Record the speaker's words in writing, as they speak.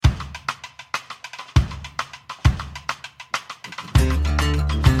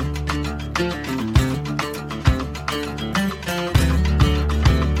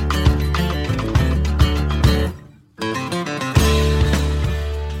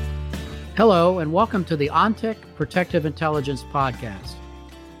Hello, and welcome to the ONTIC Protective Intelligence Podcast.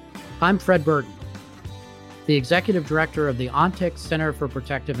 I'm Fred Burton, the Executive Director of the ONTIC Center for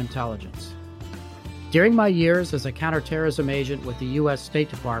Protective Intelligence. During my years as a counterterrorism agent with the U.S. State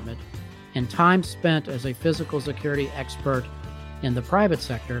Department and time spent as a physical security expert in the private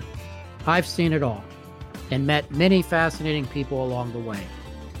sector, I've seen it all and met many fascinating people along the way.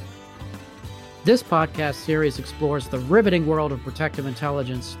 This podcast series explores the riveting world of protective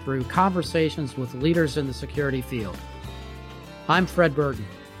intelligence through conversations with leaders in the security field. I'm Fred Burton,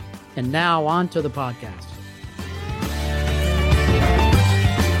 and now on to the podcast.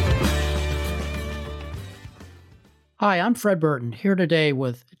 Hi, I'm Fred Burton, here today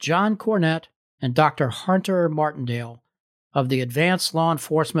with John Cornett and Dr. Hunter Martindale of the Advanced Law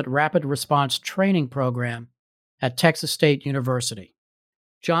Enforcement Rapid Response Training Program at Texas State University.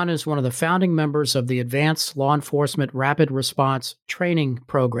 John is one of the founding members of the Advanced Law Enforcement Rapid Response Training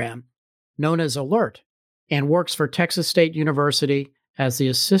Program, known as ALERT, and works for Texas State University as the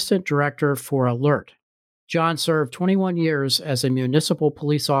Assistant Director for ALERT. John served 21 years as a municipal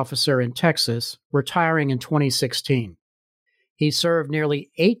police officer in Texas, retiring in 2016. He served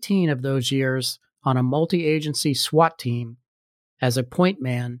nearly 18 of those years on a multi-agency SWAT team as a point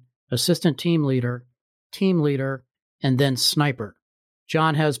man, assistant team leader, and then sniper.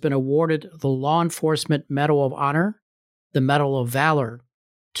 John has been awarded the Law Enforcement Medal of Honor, the Medal of Valor,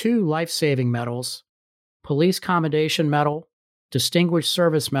 2 life-saving medals, Police Commendation Medal, Distinguished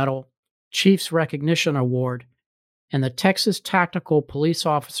Service Medal, Chiefs Recognition Award, and the Texas Tactical Police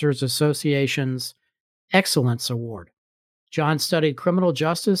Officers Association's Excellence Award. John studied criminal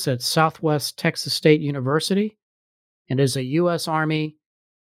justice at Southwest Texas State University and is a U.S. Army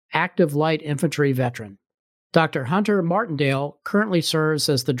active light infantry veteran. Dr. Hunter Martindale currently serves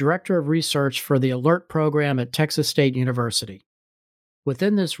as the Director of Research for the ALERT program at Texas State University.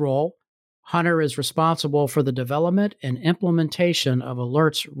 Within this role, Hunter is responsible for the development and implementation of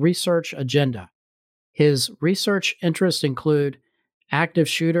ALERT's research agenda. His research interests include active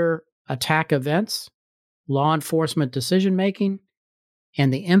shooter attack events, law enforcement decision-making,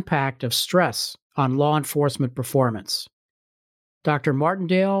 and the impact of stress on law enforcement performance. Dr.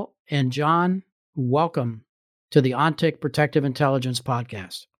 Martindale and John, welcome to the ONTIC Protective Intelligence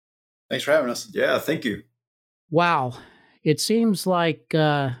Podcast. Thanks for having us. Yeah, thank you. Wow. It seems like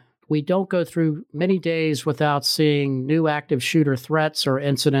we don't go through many days without seeing new active shooter threats or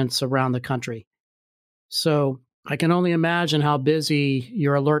incidents around the country. So I can only imagine how busy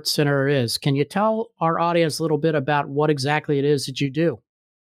your ALERT Center is. Can you tell our audience a little bit about what exactly it is that you do?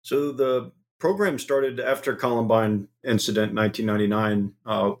 So the program started after Columbine incident in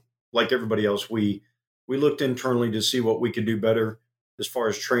 1999. Like everybody else, we looked internally to see what we could do better as far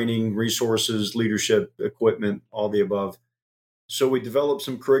as training, resources, leadership, equipment, all the above. So we developed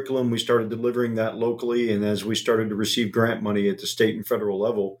some curriculum. We started delivering that locally. And as we started to receive grant money at the state and federal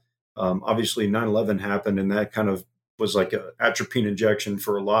level, obviously 9/11 happened, and that kind of was like an atropine injection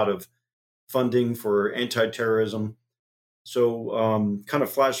for a lot of funding for anti-terrorism. So kind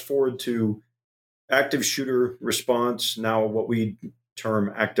of flash forward to active shooter response, now what we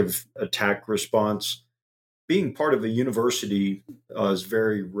term active attack response. Being part of a university is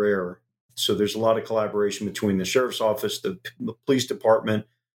very rare. So there's a lot of collaboration between the sheriff's office, the police department,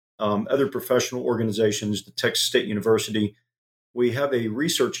 other professional organizations, the Texas State University. We have a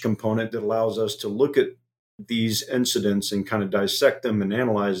research component that allows us to look at these incidents and kind of dissect them and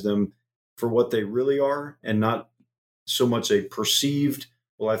analyze them for what they really are, and not so much a perceived,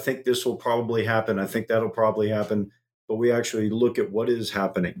 well, I think this will probably happen, I think that'll probably happen. But we actually look at what is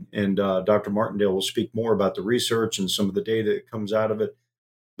happening. And Dr. Martindale will speak more about the research and some of the data that comes out of it.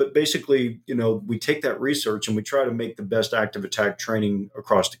 But basically, we take that research and we try to make the best active attack training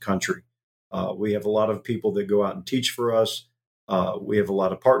across the country. We have a lot of people that go out and teach for us. We have a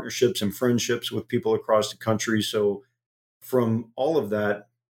lot of partnerships and friendships with people across the country. So from all of that,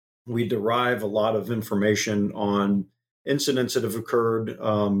 we derive a lot of information on incidents that have occurred,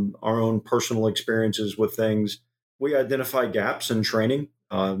 our own personal experiences with things. We identify gaps in training,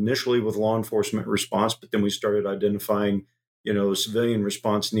 initially with law enforcement response, but then we started identifying, civilian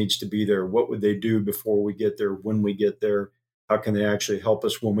response needs to be there. What would they do before we get there, when we get there? How can they actually help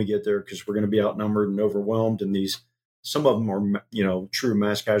us when we get there? Because we're going to be outnumbered and overwhelmed. And some of them are, true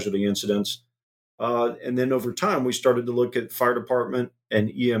mass casualty incidents. And then over time, we started to look at fire department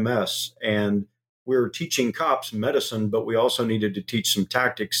and EMS. And we were teaching cops medicine, but we also needed to teach some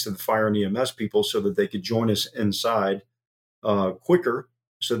tactics to the fire and EMS people so that they could join us inside quicker,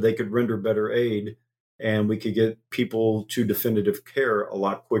 so they could render better aid, and we could get people to definitive care a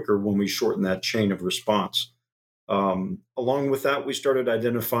lot quicker when we shorten that chain of response. Along with that, we started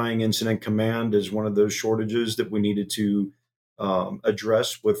identifying incident command as one of those shortages that we needed to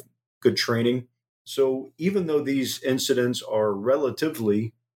address with good training. So even though these incidents are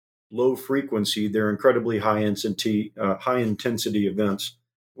relatively low frequency, they're incredibly high intensity events.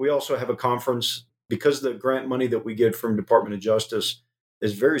 We also have a conference because the grant money that we get from Department of Justice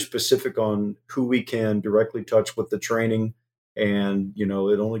is very specific on who we can directly touch with the training, and it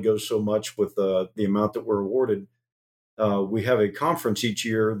only goes so much with the amount that we're awarded. We have a conference each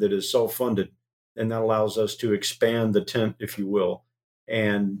year that is self-funded, and that allows us to expand the tent, if you will,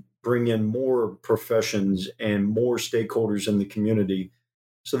 and bring in more professions and more stakeholders in the community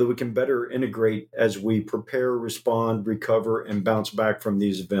so that we can better integrate as we prepare, respond, recover, and bounce back from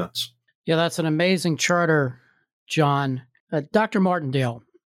these events. Yeah, that's an amazing charter, John. Dr. Martindale,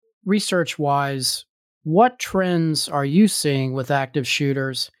 research-wise, what trends are you seeing with active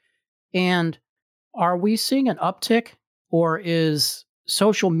shooters? And are we seeing an uptick, or is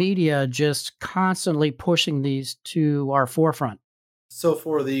social media just constantly pushing these to our forefront? So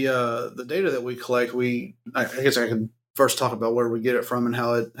for the data that we collect, I guess I can first talk about where we get it from and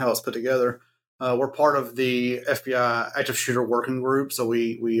how it's put together. We're part of the FBI Active Shooter Working Group, so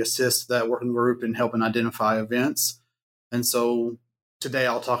we assist that working group in helping identify events. And so today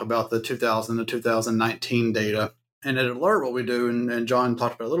I'll talk about the 2000 to 2019 data. And at Alert, what we do, and John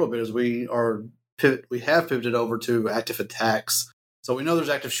talked about a little bit, is we have pivoted over to active attacks. So we know there's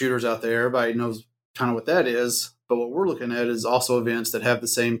active shooters out there. Everybody knows kind of what that is. But what we're looking at is also events that have the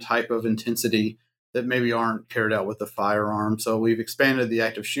same type of intensity that maybe aren't carried out with the firearm. So we've expanded the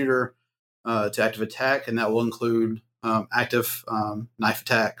active shooter to active attack, and that will include active knife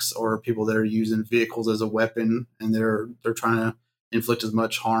attacks or people that are using vehicles as a weapon, and they're trying to inflict as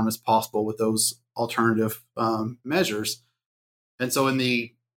much harm as possible with those alternative measures. And so in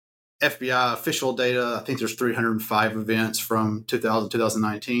the FBI official data, I think there's 305 events from 2000 to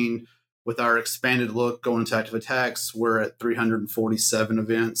 2019. With our expanded look going into active attacks, we're at 347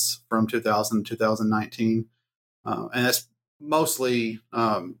 events from 2000 to 2019. And that's mostly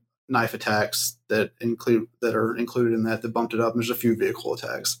knife attacks that are included in that bumped it up. And there's a few vehicle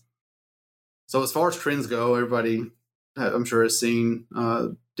attacks. So as far as trends go, everybody, I'm sure, has seen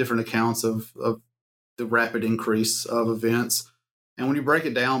different accounts of the rapid increase of events. And when you break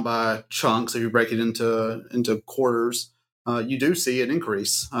it down by chunks, if you break it into quarters, you do see an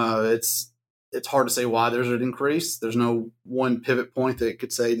increase. It's hard to say why there's an increase. There's no one pivot point that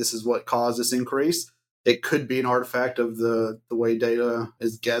could say this is what caused this increase. It could be an artifact of the way data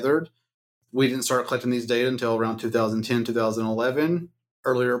is gathered. We didn't start collecting these data until around 2010, 2011,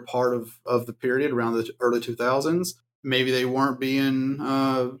 earlier part of the period, around the early 2000s. Maybe they weren't being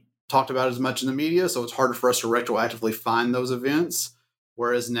talked about as much in the media, so it's harder for us to retroactively find those events.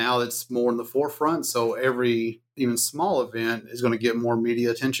 Whereas now it's more in the forefront. So every even small event is going to get more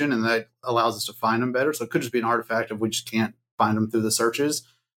media attention, and that allows us to find them better. So it could just be an artifact of we just can't find them through the searches.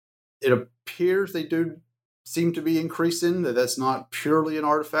 It appears they do seem to be increasing, that's not purely an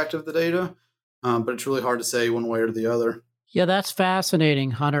artifact of the data, but it's really hard to say one way or the other. Yeah, that's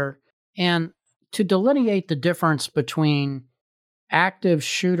fascinating, Hunter. And to delineate the difference between active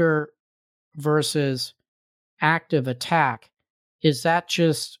shooter versus active attack, is that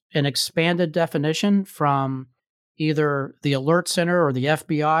just an expanded definition from either the Alert Center or the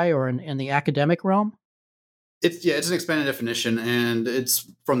FBI or in the academic realm? It's an expanded definition, and it's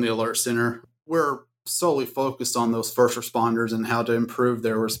from the Alert Center. We're solely focused on those first responders and how to improve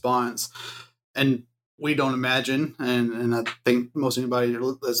their response. And we don't imagine, and I think most anybody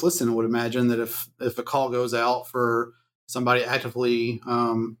that's listening would imagine, that if a call goes out for somebody actively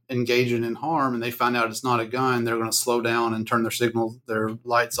engaging in harm and they find out it's not a gun, they're going to slow down and turn their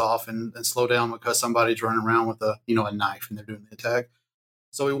lights off and slow down because somebody's running around with a knife and they're doing the attack.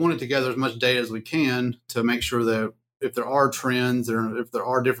 So we wanted to gather as much data as we can to make sure that if there are trends or if there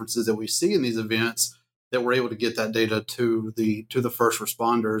are differences that we see in these events, that we're able to get that data to the first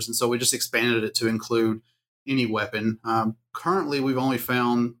responders. And so we just expanded it to include any weapon. Currently, we've only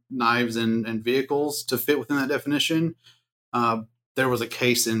found knives and vehicles to fit within that definition. There was a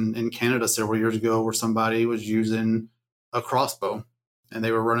case in Canada several years ago where somebody was using a crossbow and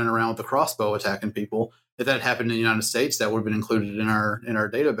they were running around with a crossbow attacking people. If that happened in the United States, that would have been included in our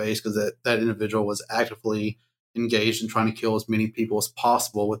database because that individual was actively engaged in trying to kill as many people as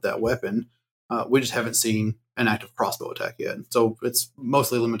possible with that weapon. We just haven't seen an active crossbow attack yet. So it's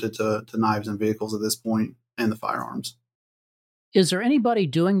mostly limited to knives and vehicles at this point and the firearms. Is there anybody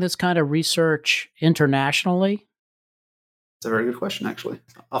doing this kind of research internationally? It's a very good question, actually.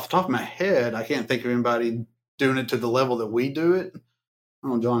 Off the top of my head, I can't think of anybody doing it to the level that we do it. I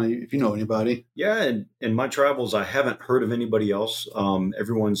don't know, John, if you know anybody. Yeah, and in my travels, I haven't heard of anybody else.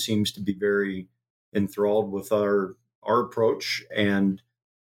 Everyone seems to be very enthralled with our approach, and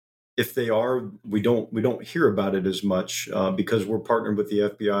if they are, we don't hear about it as much because we're partnered with the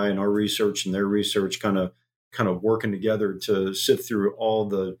FBI, and our research and their research kind of working together to sift through all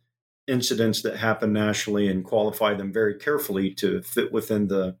the incidents that happen nationally and qualify them very carefully to fit within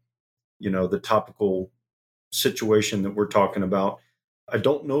the topical situation that we're talking about. I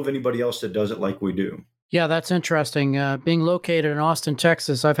don't know of anybody else that does it like we do. Yeah, that's interesting. Being located in Austin,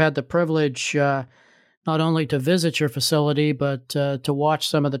 Texas, I've had the privilege not only to visit your facility, but to watch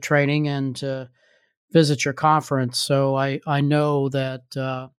some of the training and to visit your conference. So I know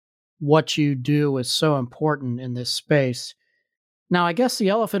that what you do is so important in this space. Now, I guess the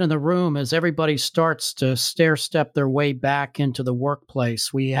elephant in the room is everybody starts to stair-step their way back into the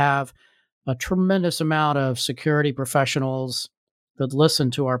workplace. We have a tremendous amount of security professionals that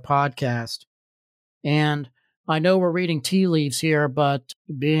listen to our podcast. And I know we're reading tea leaves here, but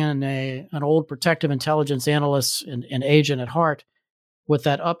being an old protective intelligence analyst and agent at heart, with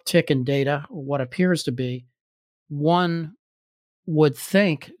that uptick in data, or what appears to be, one would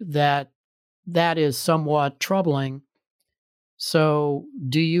think that that is somewhat troubling. So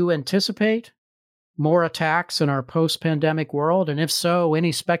do you anticipate more attacks in our post-pandemic world? And if so,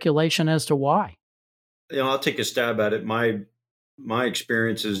 any speculation as to why? I'll take a stab at it. My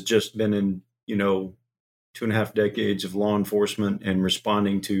experience has just been in, 2.5 decades of law enforcement and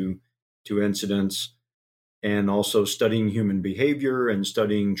responding to incidents, and also studying human behavior and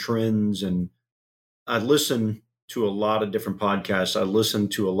studying trends. And I listen to a lot of different podcasts. I listen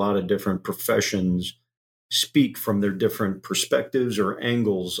to a lot of different professions speak from their different perspectives or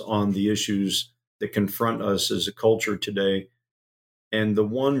angles on the issues that confront us as a culture today. And the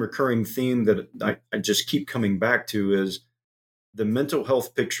one recurring theme that I just keep coming back to is the mental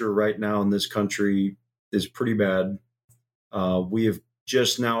health picture right now in this country is pretty bad. We have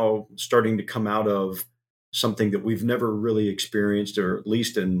just now starting to come out of something that we've never really experienced, or at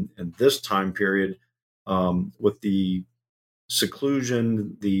least in this time period, with the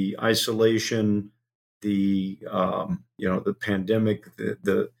seclusion, the isolation, the pandemic,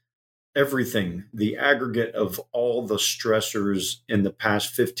 the everything, the aggregate of all the stressors in the past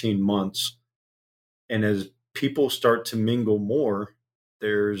 15 months. And as people start to mingle more,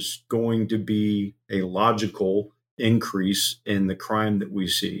 there's going to be a logical increase in the crime that we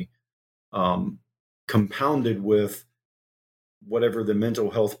see, compounded with whatever the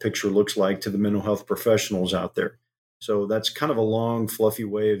mental health picture looks like to the mental health professionals out there. So that's kind of a long, fluffy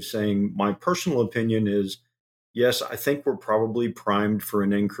way of saying my personal opinion is, yes, I think we're probably primed for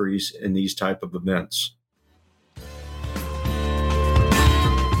an increase in these type of events.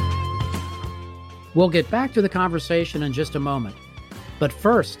 We'll get back to the conversation in just a moment. But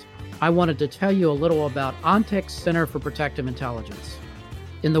first, I wanted to tell you a little about ONTIC's Center for Protective Intelligence.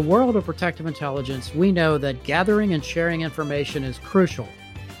 In the world of protective intelligence, we know that gathering and sharing information is crucial.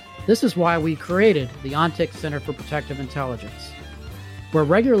 This is why we created the ONTIC Center for Protective Intelligence. We're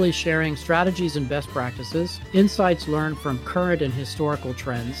regularly sharing strategies and best practices, insights learned from current and historical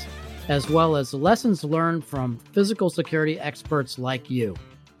trends, as well as lessons learned from physical security experts like you.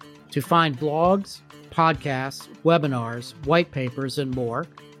 To find blogs, podcasts, webinars, white papers, and more,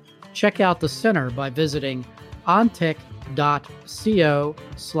 check out the center by visiting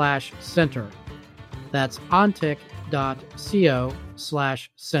ontic.co/center. That's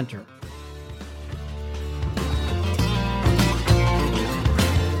ontic.co/center.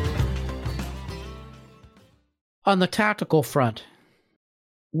 On the tactical front,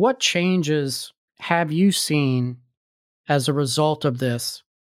 what changes have you seen as a result of this?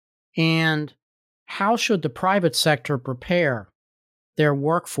 And how should the private sector prepare their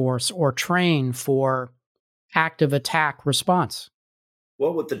workforce or train for active attack response?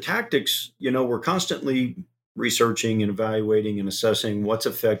 Well, with the tactics, we're constantly researching and evaluating and assessing what's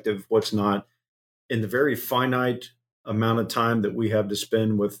effective, what's not. In the very finite amount of time that we have to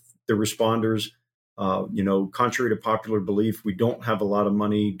spend with the responders, contrary to popular belief, we don't have a lot of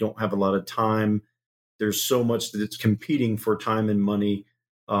money, don't have a lot of time. There's so much that's competing for time and money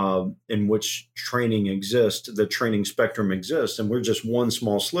in which training exists, the training spectrum exists, and we're just one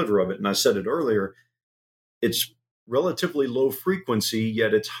small sliver of it. And I said it earlier, it's relatively low frequency,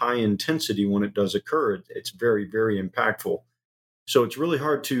 yet it's high intensity when it does occur. It's very, very impactful. So it's really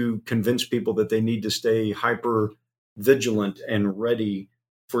hard to convince people that they need to stay hyper vigilant and ready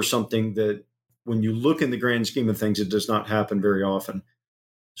for something that, when you look in the grand scheme of things, it does not happen very often.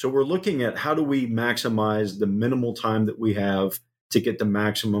 So we're looking at how do we maximize the minimal time that we have to get the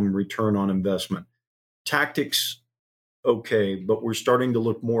maximum return on investment. Tactics okay, but we're starting to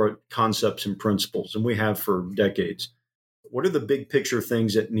look more at concepts and principles, and we have for decades. What are the big picture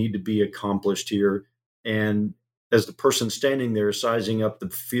things that need to be accomplished here? And as the person standing there sizing up the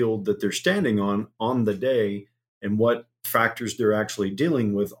field that they're standing on the day and what factors they're actually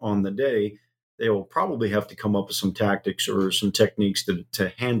dealing with on the day, they will probably have to come up with some tactics or some techniques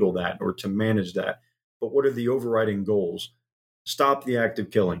to handle that or to manage that. But what are the overriding goals? Stop the act of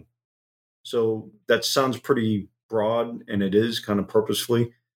killing. So that sounds pretty broad, and it is kind of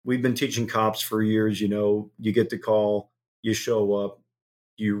purposefully. We've been teaching cops for years. You get the call, you show up,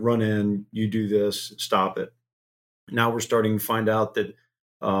 you run in, you do this, stop it. Now we're starting to find out that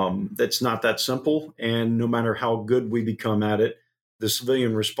that's not that simple. And no matter how good we become at it, the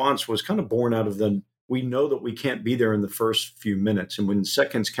civilian response was kind of born out of we know that we can't be there in the first few minutes. And when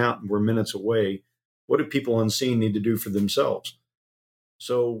seconds count and we're minutes away, what do people unseen need to do for themselves?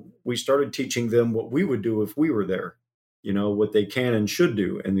 So we started teaching them what we would do if we were there, what they can and should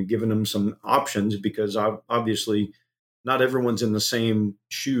do, and giving them some options, because obviously not everyone's in the same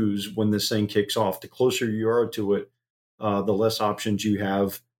shoes when this thing kicks off. The closer you are to it, the less options you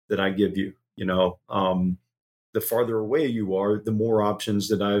have that I give you. The farther away you are, the more options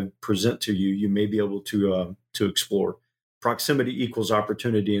that I present to you, you may be able to explore. Proximity equals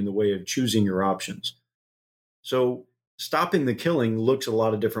opportunity in the way of choosing your options. So stopping the killing looks a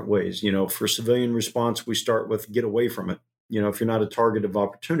lot of different ways. For civilian response, we start with get away from it. If you're not a target of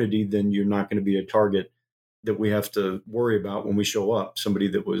opportunity, then you're not going to be a target that we have to worry about when we show up, somebody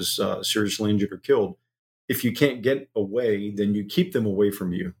that was seriously injured or killed. If you can't get away, then you keep them away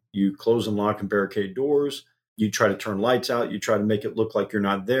from you. You close and lock and barricade doors. You try to turn lights out. You try to make it look like you're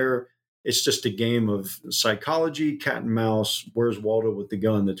not there. It's just a game of psychology, cat and mouse. Where's Waldo with the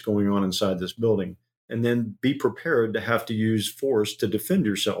gun that's going on inside this building? And then be prepared to have to use force to defend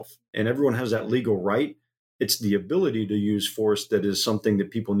yourself. And everyone has that legal right. It's the ability to use force that is something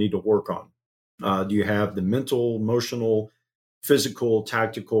that people need to work on. Do you have the mental, emotional, physical,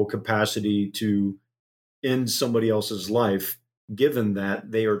 tactical capacity to end somebody else's life, given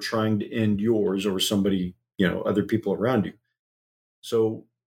that they are trying to end yours or somebody, other people around you? So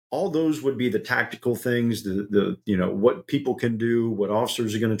all those would be the tactical things, the what people can do, what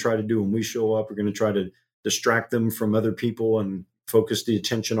officers are going to try to do when we show up. We're going to try to distract them from other people and focus the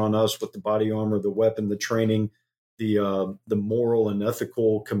attention on us with the body armor, the weapon, the training, the moral and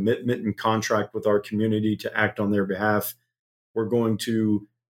ethical commitment and contract with our community to act on their behalf. We're going to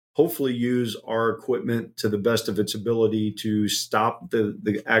hopefully use our equipment to the best of its ability to stop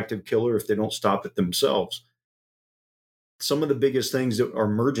the active killer if they don't stop it themselves. Some of the biggest things that are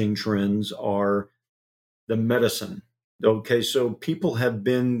emerging trends are the medicine. Okay, so people have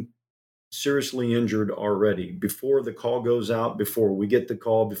been seriously injured already before the call goes out, before we get the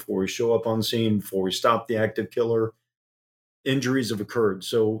call, before we show up on scene, before we stop the active killer. Injuries have occurred.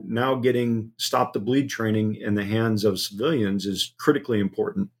 So now getting stop the bleed training in the hands of civilians is critically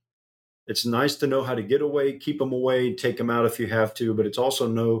important. It's nice to know how to get away, keep them away, take them out if you have to, but it's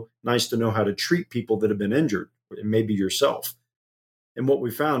also nice to know how to treat people that have been injured, and maybe yourself. And what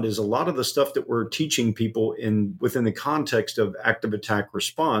we found is a lot of the stuff that we're teaching people within the context of active attack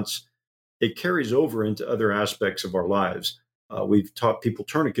response, it carries over into other aspects of our lives. We've taught people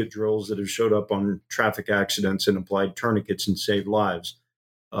tourniquet drills that have showed up on traffic accidents and applied tourniquets and saved lives.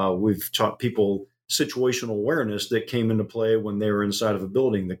 We've taught people situational awareness that came into play when they were inside of a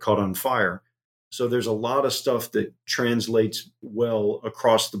building that caught on fire. So there's a lot of stuff that translates well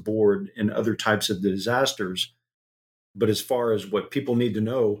across the board in other types of disasters. But as far as what people need to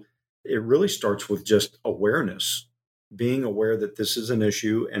know, it really starts with just awareness, being aware that this is an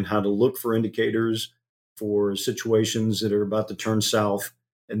issue and how to look for indicators for situations that are about to turn south,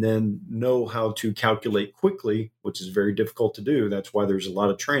 and then know how to calculate quickly, which is very difficult to do. That's why there's a lot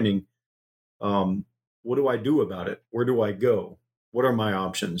of training. What do I do about it? Where do I go? What are my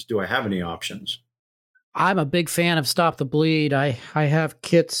options? Do I have any options? I'm a big fan of Stop the Bleed. I have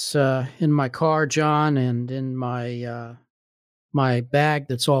kits in my car, John, and in my my bag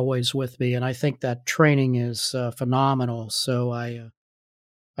that's always with me, and I think that training is phenomenal. So I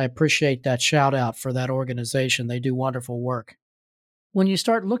appreciate that shout out for that organization. They do wonderful work. When you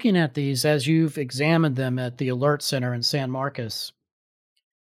start looking at these, as you've examined them at the Alert Center in San Marcos,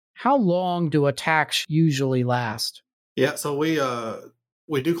 how long do attacks usually last? Yeah, so we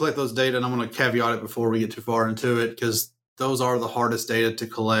do collect those data, and I'm going to caveat it before we get too far into it, because those are the hardest data to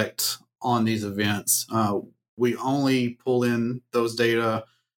collect on these events. We only pull in those data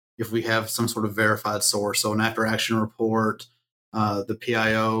if we have some sort of verified source. So an after action report, the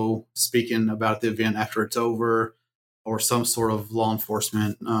PIO speaking about the event after it's over, or some sort of law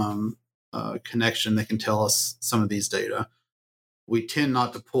enforcement connection that can tell us some of these data. We tend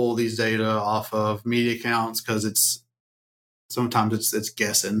not to pull these data off of media accounts because sometimes it's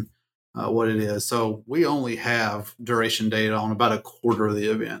guessing what it is. So we only have duration data on about a quarter of the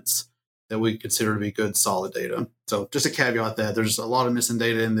events that we consider to be good, solid data. So just a caveat that there's a lot of missing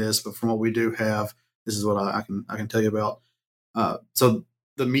data in this, but from what we do have, this is what I can tell you about. So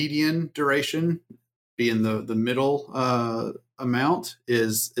the median duration, being the middle amount,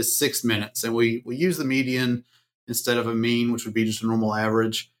 is 6 minutes, and we use the median instead of a mean, which would be just a normal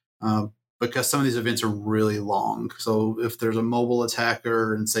average, because some of these events are really long. So if there's a mobile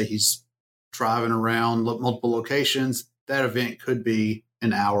attacker and say he's driving around multiple locations, that event could be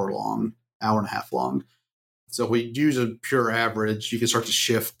an hour long, hour and a half long. So if we use a pure average, you can start to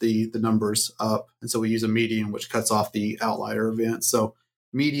shift the numbers up. And so we use a median, which cuts off the outlier events. So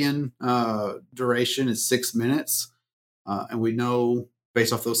median duration is 6 minutes. And we know,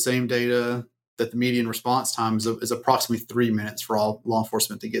 based off those same data, that the median response time is approximately 3 minutes for all law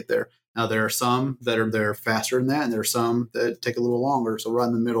enforcement to get there. Now, there are some that are there faster than that, and there are some that take a little longer. So right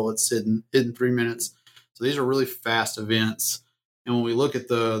in the middle, it's hidden 3 minutes. So these are really fast events. And when we look at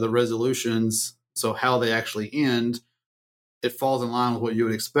the resolutions, so how they actually end, it falls in line with what you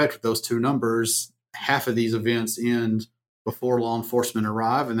would expect with those two numbers. Half of these events end before law enforcement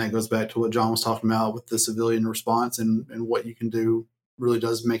arrive, and that goes back to what John was talking about with the civilian response and what you can do really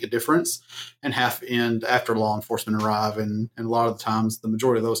does make a difference. And half end after law enforcement arrive, and a lot of the times, the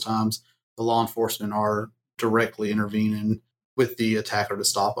majority of those times, the law enforcement are directly intervening with the attacker to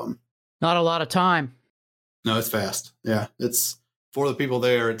stop them. Not a lot of time. No, it's fast. Yeah, it's for the people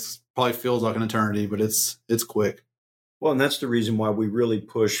there. It's probably feels like an eternity, but it's quick. Well, and that's the reason why we really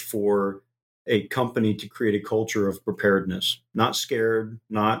push for a company to create a culture of preparedness, not scared,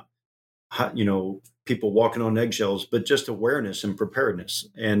 not, people walking on eggshells, but just awareness and preparedness.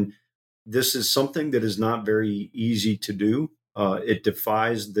 And this is something that is not very easy to do. It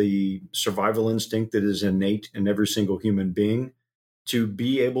defies the survival instinct that is innate in every single human being to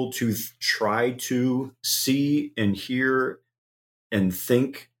be able to try to see and hear and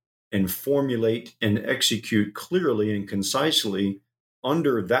think and formulate and execute clearly and concisely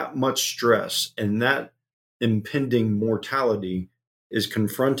under that much stress, and that impending mortality is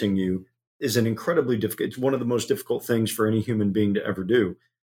confronting you, is an incredibly difficult, it's one of the most difficult things for any human being to ever do.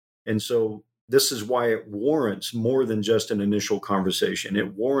 And so this is why it warrants more than just an initial conversation.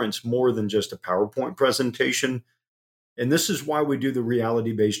 It warrants more than just a PowerPoint presentation. And this is why we do the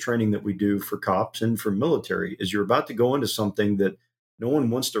reality-based training that we do for cops and for military, is you're about to go into something that no one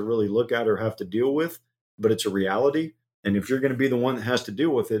wants to really look at or have to deal with, but it's a reality. And if you're going to be the one that has to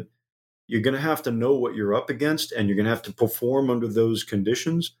deal with it, you're going to have to know what you're up against, and you're going to have to perform under those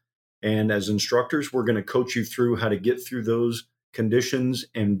conditions. And as instructors, we're going to coach you through how to get through those conditions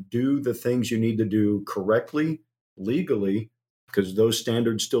and do the things you need to do correctly, legally, because those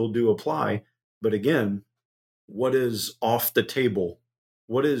standards still do apply. But again, what is off the table?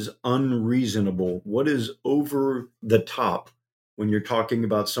 What is unreasonable? What is over the top when you're talking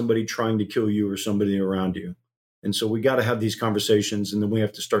about somebody trying to kill you or somebody around you? And so we got to have these conversations, and then we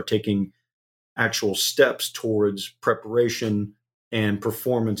have to start taking actual steps towards preparation and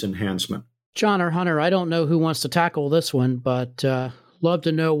performance enhancement. John or Hunter, I don't know who wants to tackle this one, but love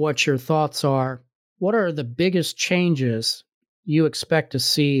to know what your thoughts are. What are the biggest changes you expect to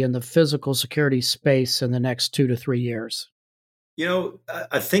see in the physical security space in the next 2 to 3 years?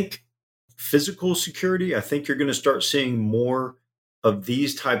 I think physical security, I think you're going to start seeing more of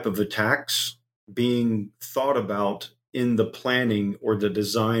these type of attacks being thought about in the planning or the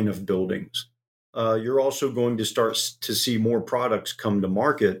design of buildings. You're also going to start to see more products come to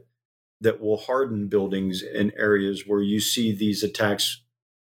market that will harden buildings in areas where you see these attacks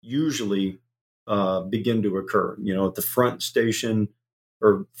usually begin to occur, at the front station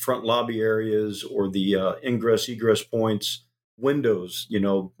or front lobby areas or the ingress, egress points, windows.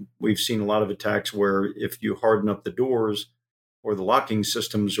 We've seen a lot of attacks where if you harden up the doors or the locking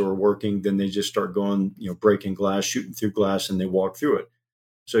systems are working, then they just start going, breaking glass, shooting through glass, and they walk through it.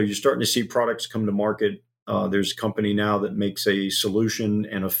 So you're starting to see products come to market. There's a company now that makes a solution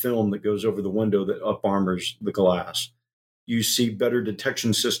and a film that goes over the window that up armors the glass. You see better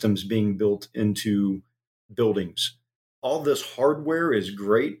detection systems being built into buildings. All this hardware is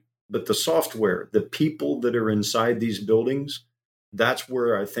great, but the software, the people that are inside these buildings, that's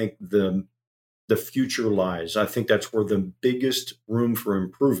where I think the future lies. I think that's where the biggest room for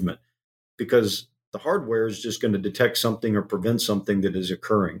improvement, because the hardware is just going to detect something or prevent something that is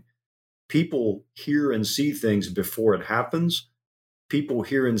occurring. People hear and see things before it happens. People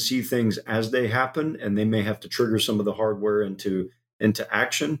hear and see things as they happen, and they may have to trigger some of the hardware into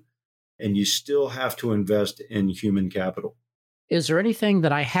action. and you still have to invest in human capital. Is there anything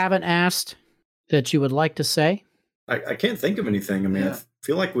that I haven't asked that you would like to say? I can't think of anything. I mean, I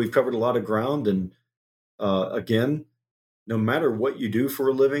feel like we've covered a lot of ground. And again, no matter what you do for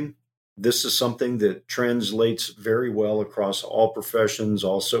a living, this is something that translates very well across all professions,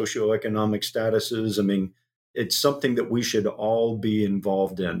 all socioeconomic statuses. I mean, it's something that we should all be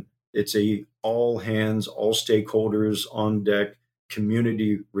involved in. It's a all hands, all stakeholders on deck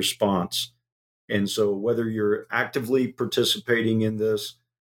community response. And so whether you're actively participating in this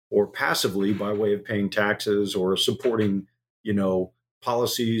or passively by way of paying taxes or supporting,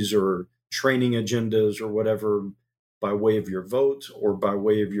 policies or training agendas or whatever, by way of your vote or by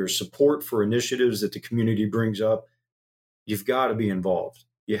way of your support for initiatives that the community brings up, you've got to be involved.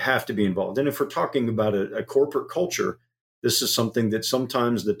 You have to be involved. And if we're talking about a corporate culture, this is something that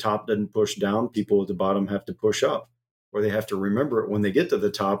sometimes the top doesn't push down. People at the bottom have to push up, or they have to remember it when they get to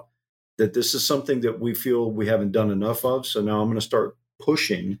the top, that this is something that we feel we haven't done enough of. So now I'm going to start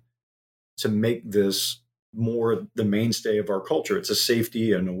pushing to make this more the mainstay of our culture. It's a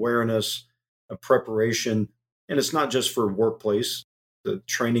safety and awareness, a preparation. And it's not just for workplace, the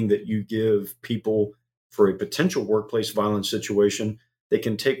training that you give people for a potential workplace violence situation, they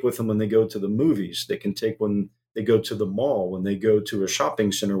can take with them when they go to the movies. They can take when they go to the mall, when they go to a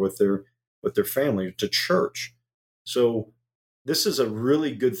shopping center with their family, to church. So this is a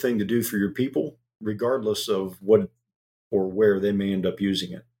really good thing to do for your people, regardless of what or where they may end up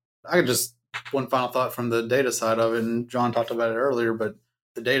using it. I could just, one final thought from the data side of it, and John talked about it earlier, but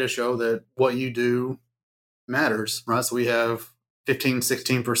the data show that what you do matters, right? So we have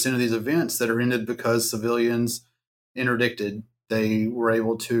 15-16% of these events that are ended because civilians interdicted. They were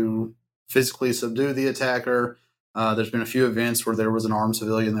able to physically subdue the attacker. There's been a few events where there was an armed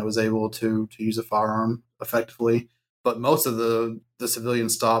civilian that was able to use a firearm effectively, but most of the civilian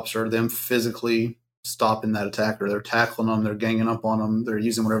stops are them physically stopping that attacker. They're tackling them, they're ganging up on them, they're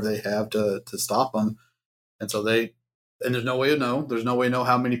using whatever they have to stop them. And so there's no way to know. There's no way to know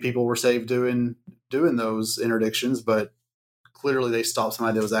how many people were saved doing those interdictions, but clearly they stopped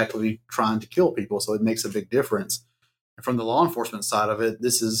somebody that was actively trying to kill people. So it makes a big difference. And from the law enforcement side of it,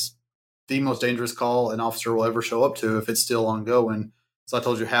 this is the most dangerous call an officer will ever show up to if it's still ongoing. So I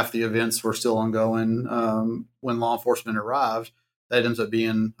told you half the events were still ongoing when law enforcement arrived. That ends up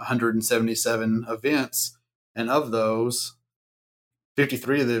being 177 events. And of those,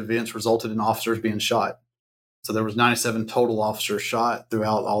 53 of the events resulted in officers being shot. So there was 97 total officers shot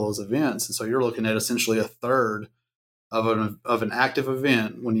throughout all those events. And so you're looking at essentially a third of an active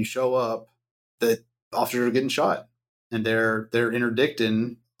event when you show up that officers are getting shot. And they're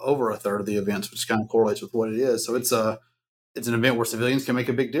interdicting over a third of the events, which kind of correlates with what it is. So it's an event where civilians can make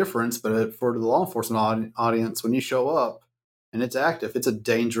a big difference, but for the law enforcement audience, when you show up and it's active, it's a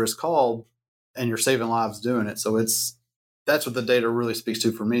dangerous call, and you're saving lives doing it. So that's what the data really speaks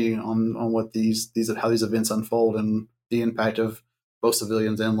to for me on what how these events unfold and the impact of both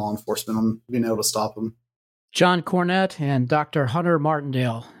civilians and law enforcement on being able to stop them. John Cornett and Dr. Hunter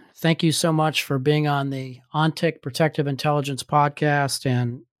Martindale, thank you so much for being on the OnTIC Protective Intelligence podcast,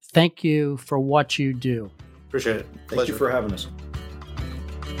 and thank you for what you do. Appreciate it. Thank you for having us.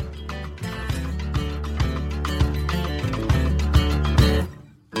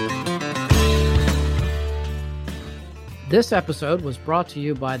 This episode was brought to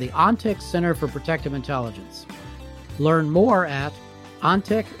you by the OnTIC Center for Protective Intelligence. Learn more at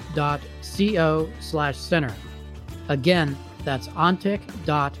ontic.co/center. Again, that's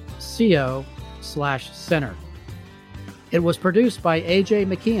ontic.co/center. It was produced by AJ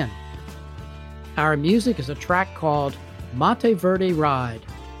McKeon. Our music is a track called Monteverde Ride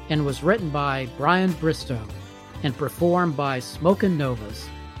and was written by Brian Bristow and performed by Smokin' Novas.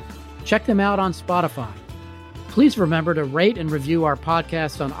 Check them out on Spotify. Please remember to rate and review our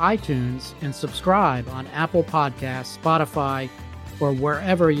podcast on iTunes and subscribe on Apple Podcasts, Spotify, or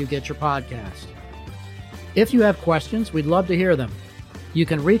wherever you get your podcast. If you have questions, we'd love to hear them. You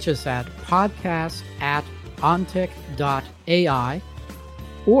can reach us at podcast@ontic.ai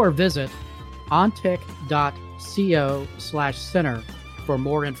or visit ontic.co/center for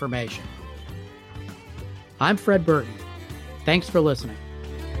more information. I'm Fred Burton. Thanks for listening.